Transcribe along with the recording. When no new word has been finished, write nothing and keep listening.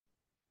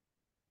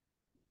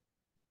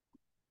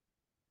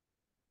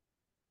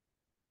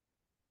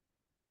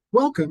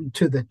Welcome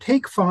to the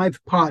Take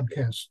 5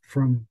 podcast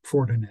from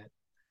Fortinet.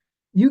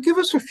 You give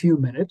us a few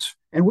minutes,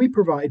 and we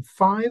provide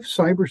 5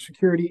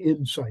 cybersecurity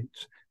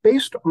insights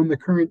based on the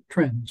current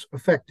trends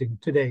affecting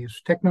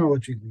today's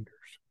technology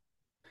leaders.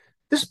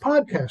 This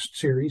podcast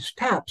series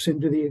taps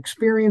into the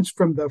experience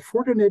from the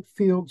Fortinet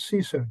Field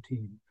CISO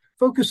team,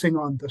 focusing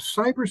on the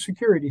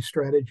cybersecurity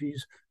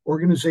strategies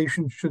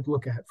organizations should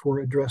look at for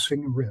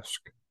addressing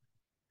risk.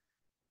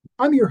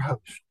 I'm your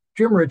host,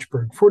 Jim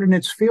Richburg,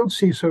 Fortinet's Field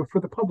CISO for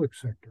the public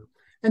sector.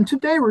 And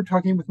today we're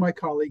talking with my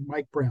colleague,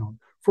 Mike Brown,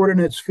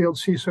 Fortinet's Field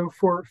CISO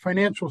for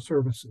financial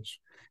services.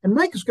 And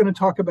Mike is going to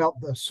talk about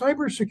the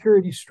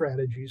cybersecurity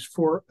strategies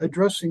for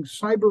addressing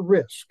cyber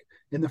risk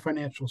in the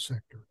financial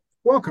sector.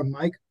 Welcome,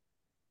 Mike.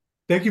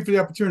 Thank you for the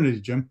opportunity,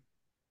 Jim.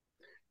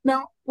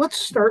 Now, let's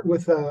start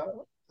with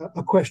a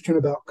question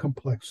about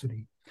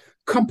complexity.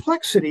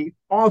 Complexity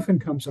often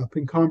comes up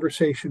in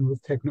conversation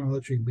with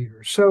technology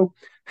leaders. So,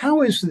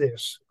 how is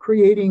this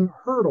creating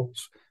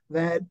hurdles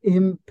that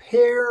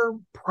impair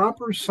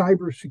proper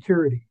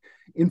cybersecurity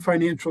in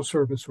financial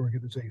service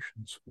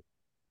organizations?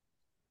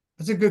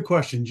 That's a good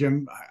question,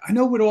 Jim. I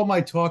know with all my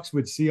talks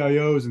with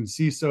CIOs and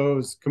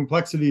CISOs,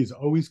 complexity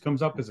always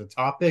comes up as a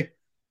topic,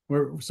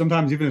 or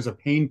sometimes even as a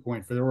pain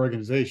point for their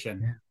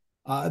organization.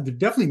 Yeah. There are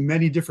definitely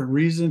many different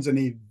reasons, and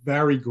they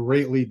vary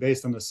greatly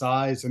based on the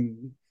size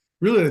and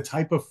really the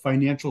type of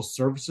financial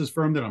services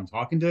firm that I'm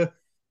talking to.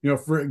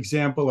 For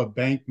example, a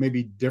bank may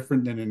be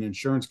different than an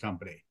insurance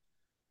company.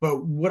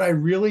 But what I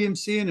really am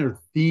seeing are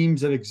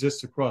themes that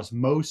exist across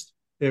most,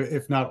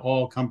 if not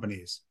all,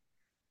 companies.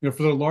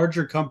 For the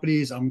larger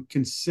companies, I'm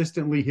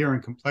consistently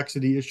hearing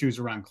complexity issues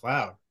around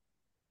cloud.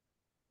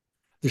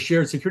 The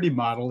shared security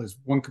model is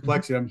one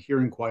complexity I'm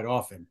hearing quite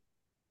often.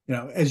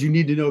 As you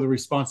need to know the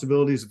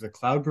responsibilities of the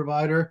cloud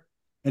provider,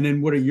 and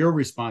then what are your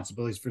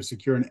responsibilities for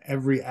securing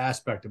every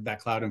aspect of that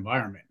cloud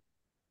environment.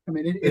 I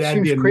mean, it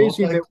seems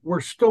crazy that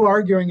we're still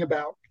arguing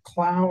about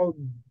cloud,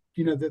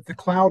 the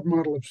cloud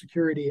model of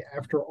security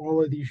after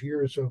all of these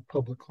years of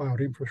public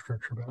cloud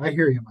infrastructure. But I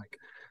hear you, Mike.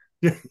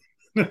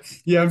 Yeah.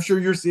 Yeah, I'm sure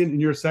you're seeing it in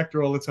your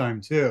sector all the time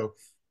too.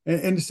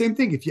 And the same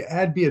thing, if you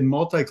add being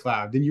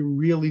multi-cloud, then you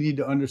really need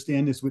to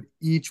understand this with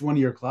each one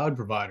of your cloud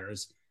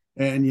providers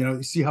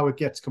and see how it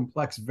gets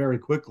complex very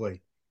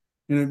quickly.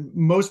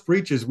 Most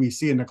breaches we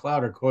see in the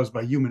cloud are caused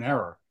by human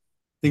error,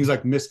 things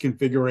like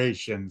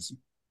misconfigurations,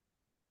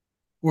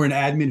 or an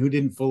admin who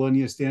didn't fully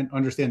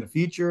understand the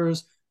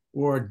features,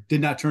 or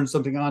did not turn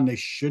something on they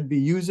should be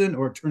using,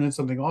 or turn in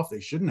something off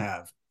they shouldn't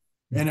have.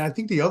 And I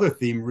think the other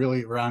theme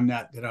really around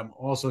that I'm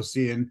also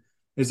seeing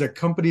is that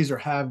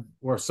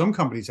some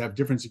companies have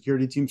different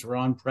security teams for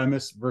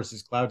on-premise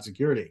versus cloud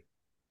security.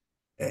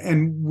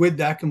 And with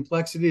that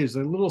complexity is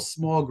a little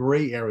small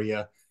gray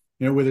area,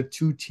 where the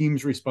two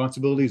teams'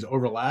 responsibilities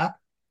overlap.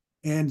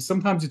 And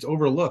sometimes it's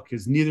overlooked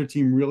because neither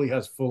team really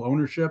has full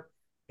ownership,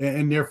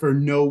 and therefore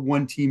no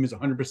one team is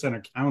 100%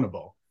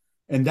 accountable.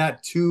 And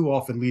that too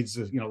often leads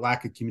to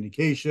lack of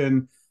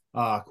communication,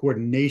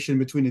 coordination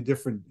between the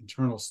different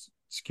internal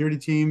security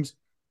teams.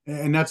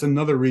 And that's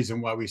another reason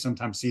why we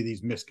sometimes see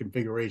these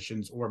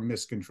misconfigurations or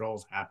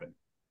miscontrols happen.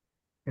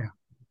 Yeah.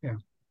 Yeah.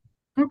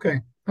 Okay.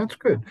 That's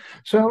good.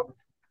 So,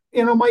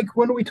 Mike,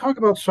 when we talk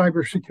about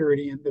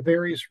cybersecurity and the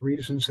various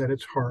reasons that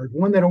it's hard,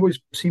 one that always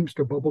seems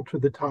to bubble to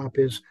the top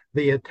is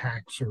the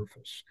attack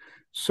surface.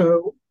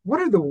 So,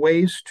 what are the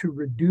ways to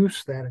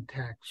reduce that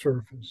attack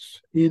surface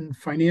in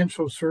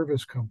financial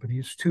service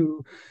companies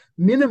to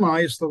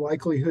minimize the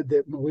likelihood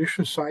that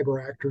malicious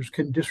cyber actors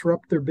can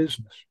disrupt their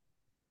business?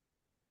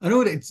 I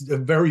know it's a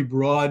very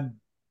broad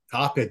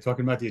topic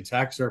talking about the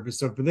attack surface.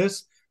 So for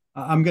this,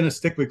 I'm going to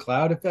stick with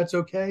cloud if that's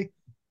okay.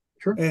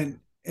 Sure.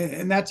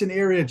 And that's an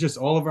area just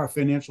all of our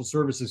financial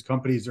services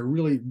companies are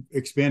really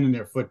expanding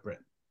their footprint.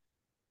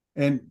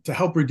 And to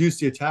help reduce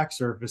the attack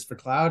surface for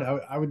cloud,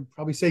 I would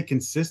probably say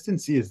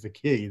consistency is the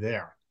key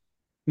there.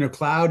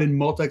 Cloud and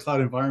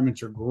multi-cloud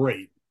environments are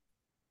great.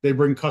 They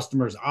bring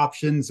customers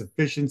options,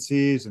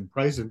 efficiencies, and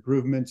price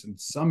improvements in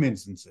some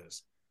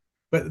instances.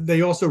 But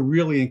they also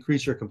really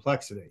increase your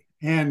complexity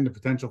and the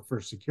potential for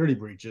security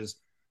breaches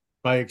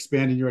by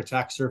expanding your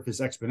attack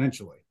surface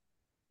exponentially.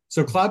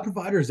 So cloud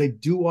providers, they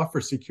do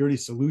offer security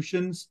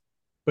solutions,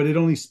 but it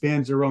only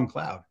spans their own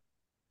cloud.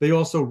 They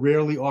also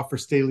rarely offer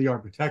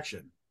state-of-the-art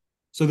protection.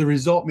 So the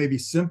result may be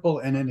simple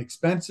and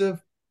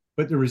inexpensive,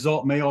 but the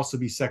result may also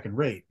be second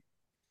rate.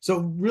 So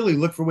really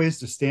look for ways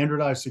to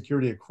standardize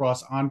security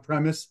across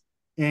on-premise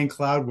and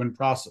cloud when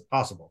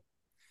possible.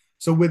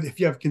 So if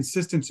you have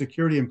consistent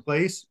security in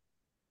place,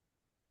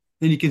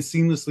 then you can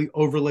seamlessly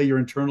overlay your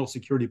internal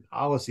security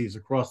policies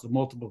across the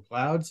multiple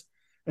clouds,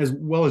 as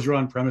well as your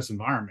on-premise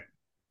environment.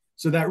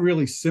 So that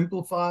really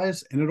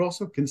simplifies, and it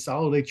also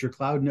consolidates your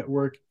cloud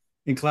network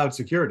and cloud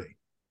security.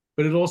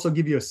 But it also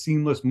gives you a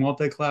seamless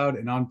multi-cloud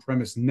and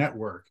on-premise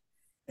network.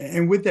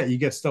 And with that, you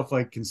get stuff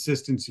like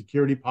consistent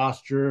security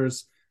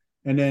postures,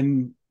 and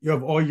then you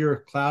have all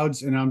your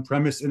clouds and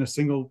on-premise in a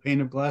single pane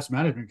of glass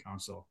management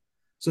console.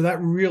 So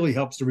that really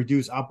helps to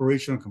reduce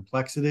operational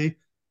complexity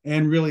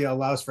and really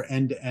allows for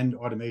end-to-end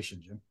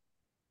automation, Jim.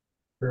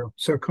 True.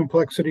 So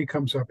complexity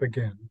comes up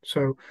again.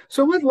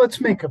 Let's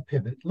make a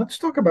pivot. Let's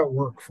talk about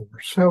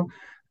workforce. So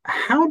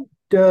how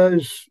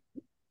does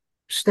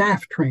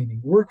staff training,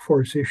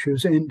 workforce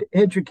issues, and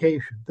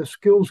education, the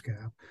skills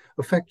gap,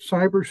 affect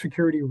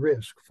cybersecurity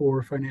risk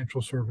for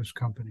financial service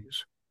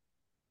companies?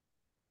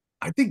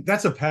 I think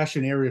that's a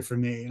passion area for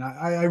me. And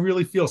I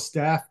really feel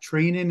staff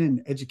training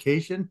and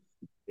education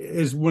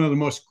is one of the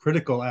most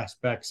critical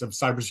aspects of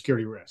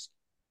cybersecurity risk.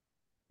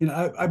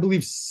 I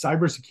believe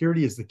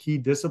cybersecurity is the key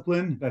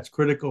discipline that's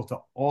critical to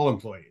all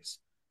employees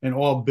and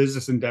all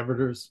business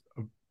endeavors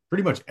of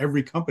pretty much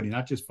every company,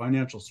 not just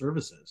financial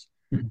services.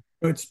 Mhm.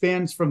 It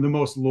spans from the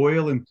most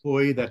loyal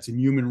employee that's in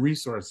human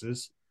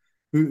resources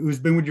who's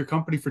been with your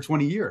company for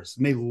 20 years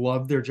and they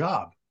love their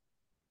job,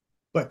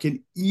 but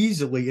can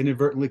easily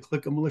inadvertently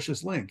click a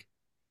malicious link.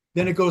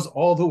 Then it goes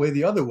all the way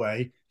the other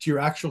way to your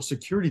actual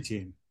security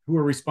team who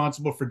are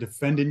responsible for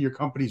defending your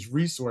company's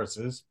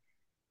resources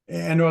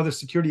and are the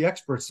security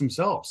experts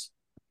themselves.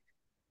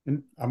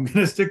 And I'm going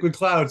to stick with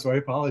cloud, so I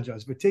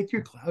apologize, but take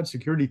your cloud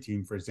security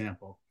team, for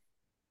example.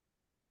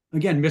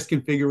 Again,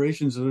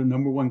 misconfigurations are the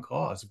number one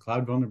cause of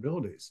cloud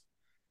vulnerabilities.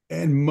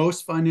 And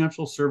most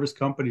financial service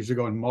companies are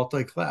going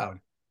multi-cloud.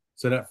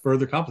 So that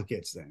further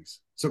complicates things.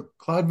 So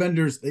cloud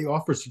vendors, they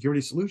offer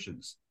security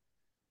solutions,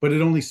 but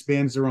it only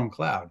spans their own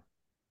cloud.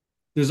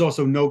 There's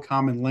also no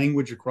common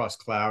language across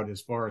cloud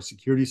as far as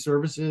security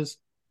services.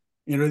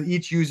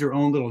 Each use their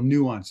own little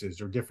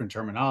nuances or different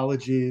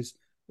terminologies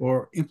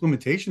or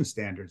implementation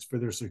standards for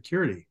their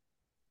security.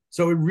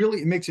 So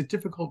it makes it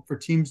difficult for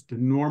teams to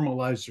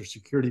normalize their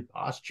security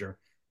posture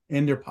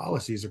and their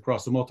policies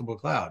across the multiple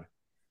cloud.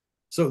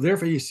 So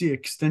therefore, you see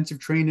extensive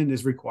training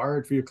is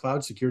required for your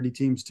cloud security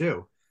teams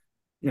too.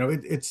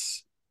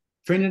 It's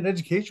training and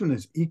education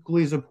is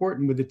equally as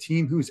important with the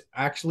team who's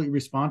actually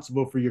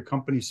responsible for your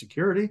company's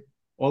security,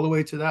 all the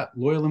way to that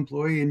loyal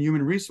employee and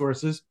human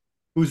resources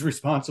who's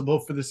responsible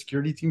for the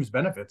security team's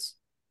benefits.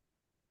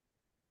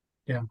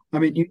 Yeah, I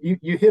mean,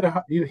 you hit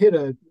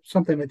a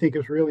something I think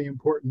is really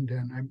important,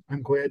 and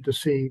I'm glad to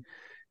see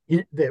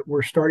that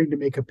we're starting to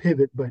make a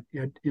pivot. But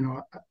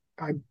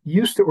I'm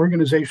used to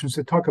organizations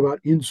that talk about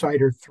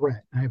insider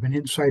threat. I have an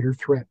insider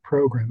threat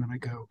program, and I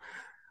go,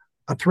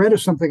 a threat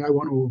is something I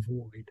want to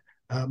avoid.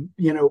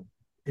 You know,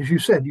 as you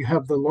said, you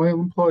have the loyal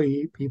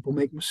employee, people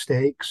make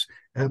mistakes.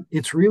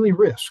 It's really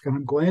risk. And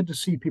I'm glad to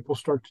see people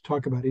start to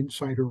talk about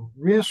insider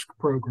risk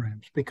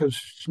programs because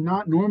it's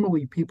not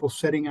normally people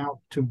setting out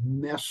to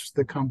mess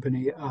the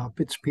company up.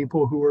 It's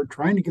people who are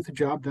trying to get the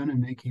job done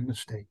and making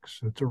mistakes.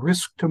 So it's a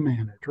risk to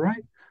manage,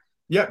 right?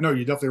 Yeah, no,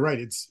 you're definitely right.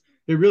 It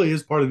really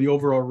is part of the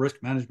overall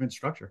risk management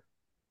structure.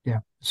 Yeah.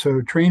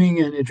 So training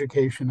and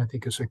education, I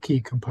think, is a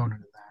key component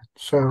of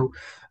that. So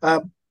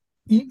uh,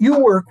 you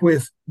work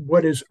with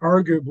what is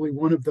arguably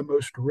one of the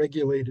most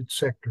regulated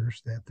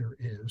sectors that there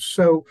is.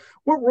 So,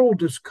 what role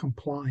does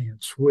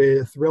compliance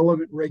with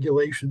relevant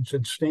regulations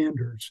and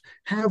standards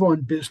have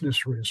on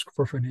business risk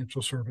for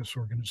financial service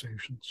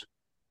organizations?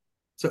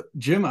 So,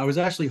 Jim, I was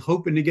actually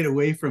hoping to get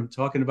away from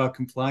talking about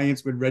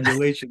compliance with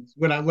regulations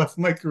when I left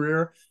my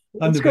career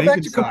on Let's the go back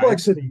banking to side.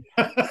 complexity.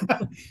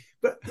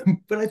 but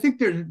but I think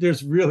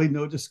there's really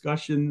no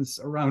discussions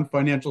around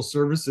financial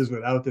services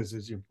without this,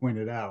 as you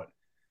pointed out.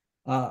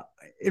 Uh,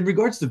 in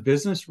regards to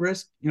business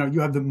risk, you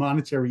have the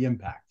monetary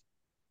impact.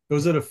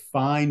 Those are the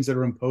fines that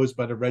are imposed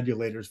by the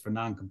regulators for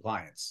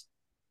noncompliance.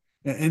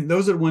 And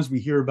those are the ones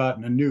we hear about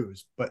in the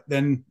news, but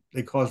then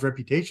they cause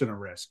reputational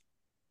risk,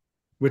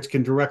 which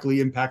can directly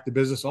impact the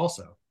business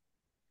also.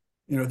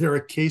 There are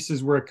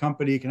cases where a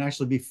company can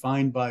actually be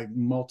fined by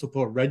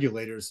multiple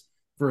regulators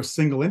for a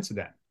single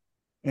incident.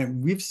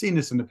 And we've seen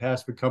this in the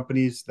past with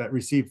companies that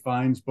receive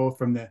fines both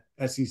from the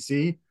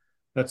SEC,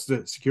 that's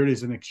the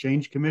Securities and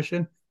Exchange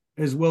Commission,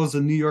 as well as the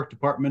New York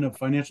Department of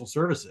Financial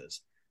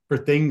Services for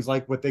things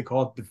like what they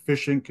call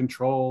deficient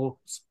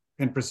controls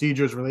and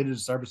procedures related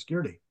to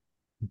cybersecurity.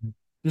 Mhm.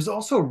 There's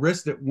also a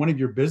risk that one of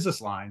your business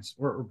lines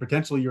or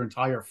potentially your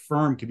entire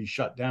firm can be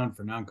shut down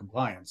for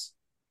noncompliance.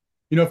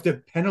 If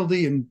the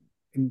penalty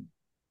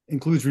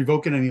includes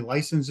revoking any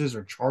licenses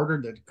or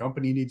charter that the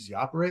company needs to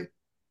operate,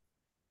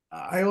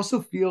 I also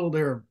feel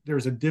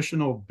there's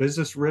additional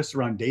business risks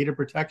around data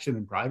protection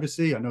and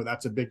privacy. I know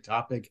that's a big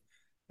topic.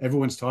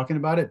 Everyone's talking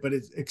about it, but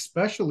it's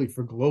especially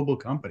for global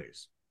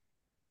companies.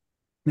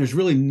 There's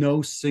really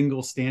no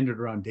single standard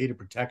around data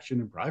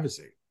protection and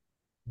privacy.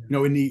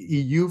 In the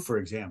EU, for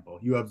example,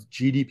 you have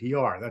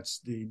GDPR, that's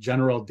the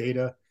General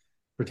Data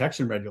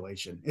Protection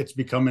Regulation. It's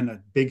becoming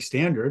a big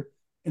standard,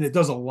 and it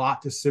does a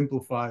lot to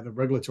simplify the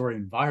regulatory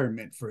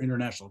environment for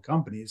international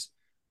companies,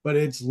 but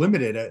it's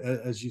limited,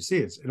 as you see.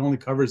 It only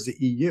covers the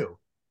EU.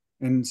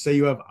 And say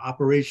you have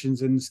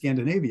operations in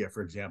Scandinavia,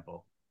 for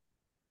example,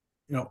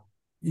 you know,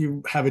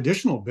 you have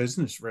additional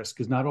business risk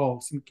because not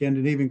all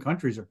Scandinavian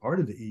countries are part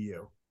of the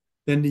EU.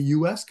 Then the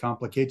US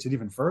complicates it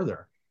even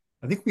further.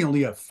 I think we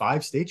only have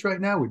 5 states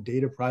right now with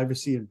data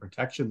privacy and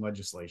protection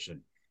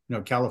legislation.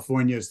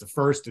 California is the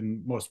first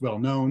and most well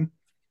known,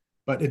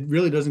 but it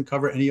really doesn't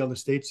cover any other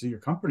states that your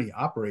company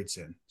operates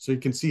in. So you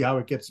can see how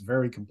it gets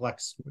very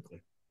complex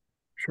quickly.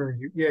 Sure.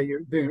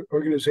 The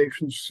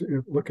organizations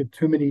look at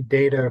too many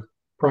data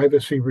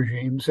privacy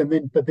regimes,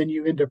 but then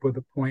you end up with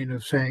a point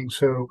of saying,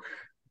 so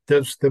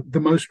does the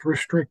most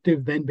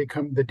restrictive then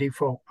become the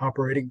default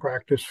operating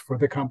practice for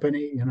the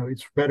company?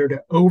 It's better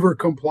to over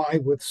comply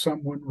with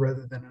someone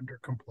rather than under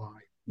comply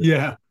with.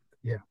 Yeah.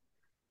 Yeah,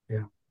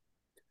 yeah.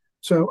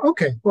 So,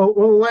 okay.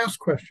 Well, last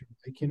question.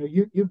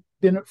 You've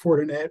been at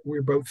Fortinet.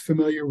 We're both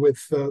familiar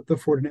with the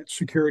Fortinet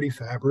security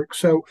fabric.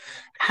 So,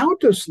 how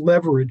does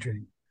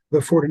leveraging the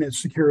Fortinet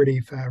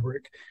security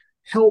fabric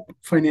help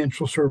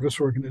financial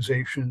service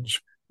organizations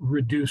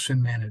reduce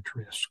and manage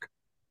risk?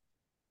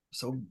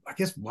 So I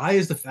guess why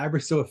is the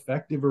fabric so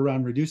effective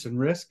around reducing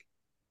risk?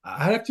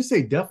 I'd have to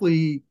say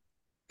definitely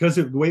because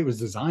of the way it was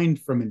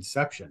designed from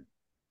inception.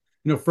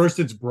 First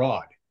it's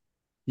broad.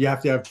 You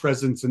have to have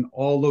presence in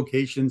all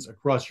locations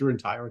across your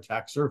entire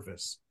attack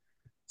surface.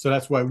 So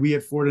that's why we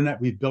at Fortinet,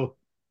 we built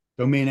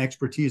domain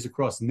expertise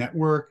across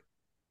network,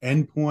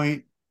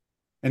 endpoint,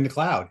 and the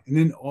cloud. And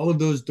in all of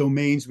those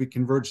domains, we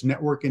converge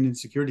networking and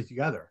security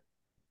together.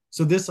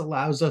 So this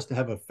allows us to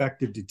have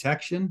effective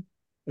detection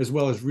as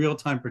well as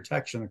real-time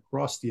protection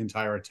across the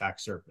entire attack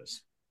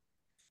surface.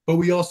 But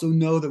we also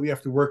know that we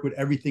have to work with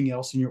everything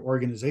else in your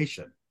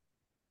organization.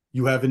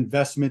 You have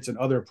investments in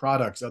other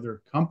products,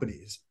 other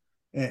companies,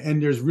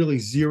 and there's really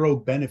zero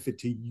benefit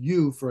to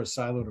you for a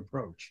siloed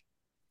approach.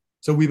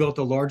 So we built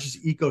the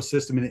largest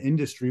ecosystem in the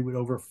industry with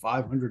over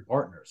 500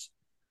 partners.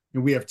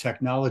 And we have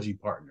technology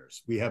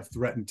partners. We have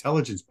threat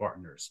intelligence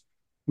partners.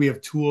 We have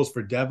tools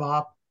for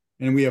DevOps,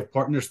 and we have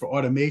partners for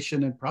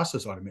automation and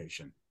process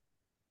automation.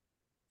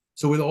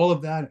 So with all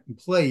of that in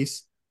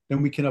place,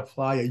 then we can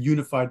apply a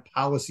unified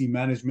policy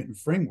management and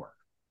framework.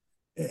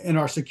 And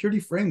our security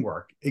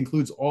framework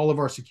includes all of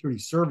our security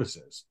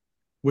services,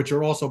 which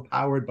are also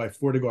powered by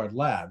FortiGuard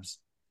Labs.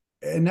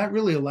 And that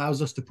really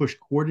allows us to push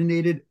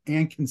coordinated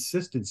and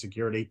consistent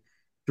security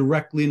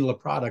directly into the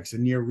products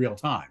in near real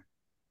time.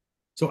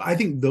 So I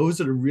think those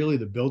are really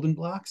the building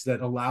blocks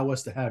that allow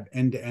us to have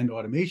end-to-end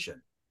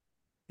automation.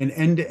 And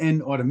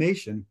end-to-end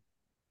automation,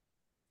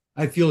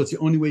 I feel it's the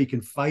only way you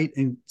can fight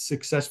and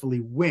successfully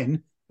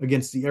win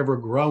against the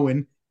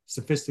ever-growing,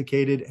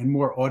 sophisticated, and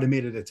more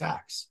automated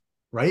attacks,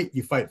 right?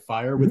 You fight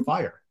fire with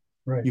fire.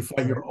 Right. You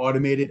fight your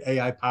automated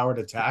AI-powered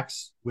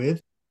attacks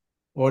with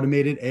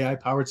automated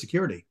AI-powered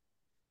security.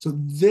 So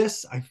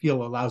this, I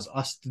feel, allows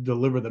us to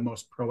deliver the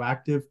most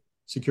proactive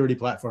security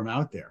platform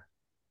out there.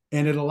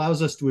 And it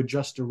allows us to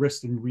adjust to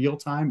risks in real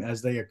time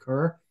as they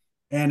occur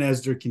and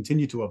as they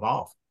continue to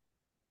evolve.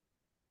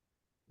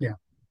 Yeah.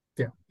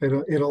 Yeah.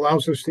 It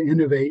allows us to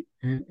innovate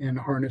and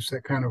harness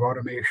that kind of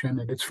automation.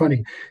 And it's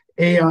funny,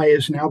 AI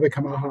has now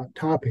become a hot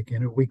topic.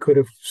 We could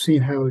have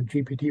seen how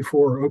GPT-4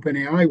 or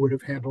OpenAI would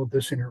have handled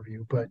this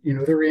interview. But,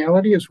 the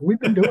reality is we've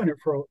been doing it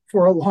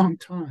for a long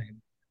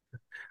time.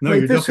 No,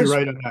 you're definitely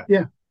right on that.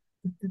 Yeah.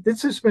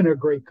 This has been a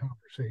great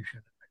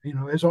conversation.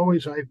 As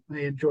always, I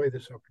enjoy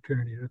this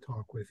opportunity to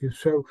talk with you.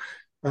 So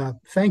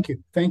thank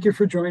you. Thank you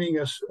for joining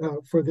us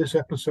for this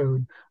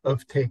episode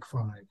of Take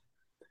 5.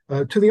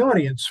 To the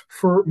audience,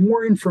 for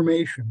more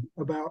information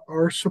about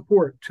our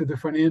support to the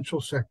financial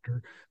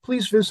sector,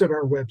 please visit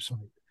our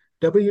website,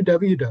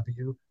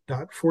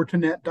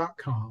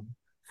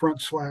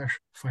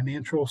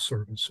 www.fortinet.com/financial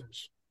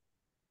services.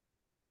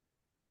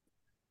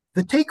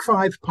 The Take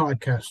 5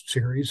 podcast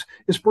series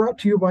is brought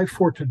to you by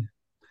Fortinet,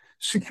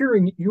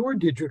 securing your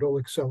digital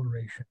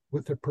acceleration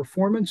with the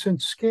performance and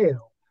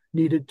scale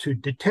needed to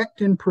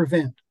detect and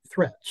prevent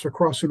threats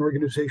across an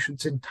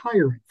organization's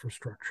entire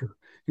infrastructure,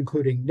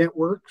 including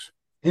networks,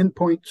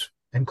 endpoints,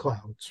 and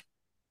clouds.